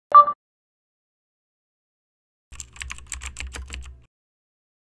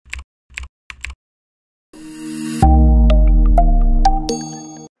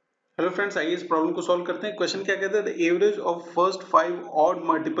Friends आइए इस problem को सॉल्व करते हैं। क्वेश्चन क्या कहता है, the average of first 5 odd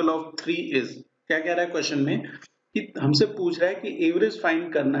multiple of 3 is, क्या कह रहा है क्वेश्चन में कि हमसे पूछ रहा है कि एवरेज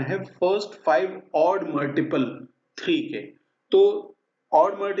फाइंड करना है फर्स्ट 5 ऑड मल्टीपल 3 के। तो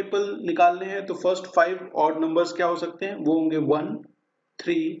ऑड मल्टीपल निकालने हैं तो फर्स्ट 5 ऑड नंबर्स क्या हो सकते हैं, वो होंगे 1,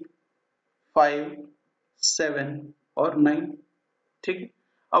 3, 5, 7 और 9। ठीक है,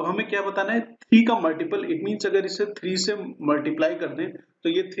 अब हमें क्या बताना है, 3 का मल्टीपल, इट मींस अगर इसे 3 से मल्टीप्लाई कर दें तो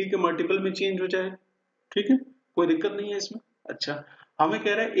ये 3 के मल्टीपल में चेंज हो जाए। ठीक है, कोई दिक्कत नहीं है इसमें। अच्छा, हमें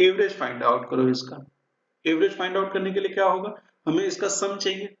कह रहा है एवरेज फाइंड आउट करो इसका। एवरेज फाइंड आउट करने के लिए क्या होगा, हमें इसका सम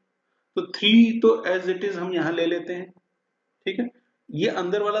चाहिए। तो 3 तो एज इट इज हम यहाँ ले लेते हैं। ठीक है, ये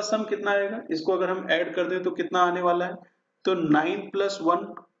अंदर वाला सम कितना आएगा, इसको अगर हम ऐड कर दें तो कितना आने वाला है, तो 9 प्लस 1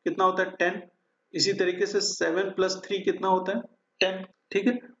 कितना होता है 10। इसी तरीके से 7 प्लस 3 कितना होता है 10। ठीक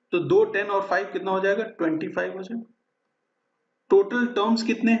है, तो 2 10 और 5 कितना हो जाएगा 25 हो जाएगा। टोटल टर्म्स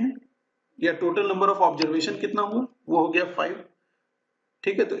कितने हैं या टोटल नंबर ऑफ ऑब्जर्वेशन कितना हुआ, वो हो गया 5।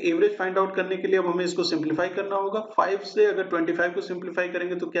 ठीक है, तो एवरेज फाइंड आउट करने के लिए अब हमें इसको सिंप्लीफाई करना होगा। 5 से अगर 25 को सिंप्लीफाई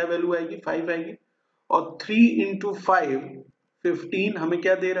करेंगे तो क्या वैल्यू आएगी, 5 आएगी। और 3 इंटू 5 15 हमें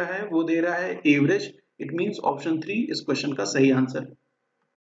क्या दे रहा है, वो दे रहा है एवरेज। इट मींस ऑप्शन 3 इस क्वेश्चन का सही आंसर है।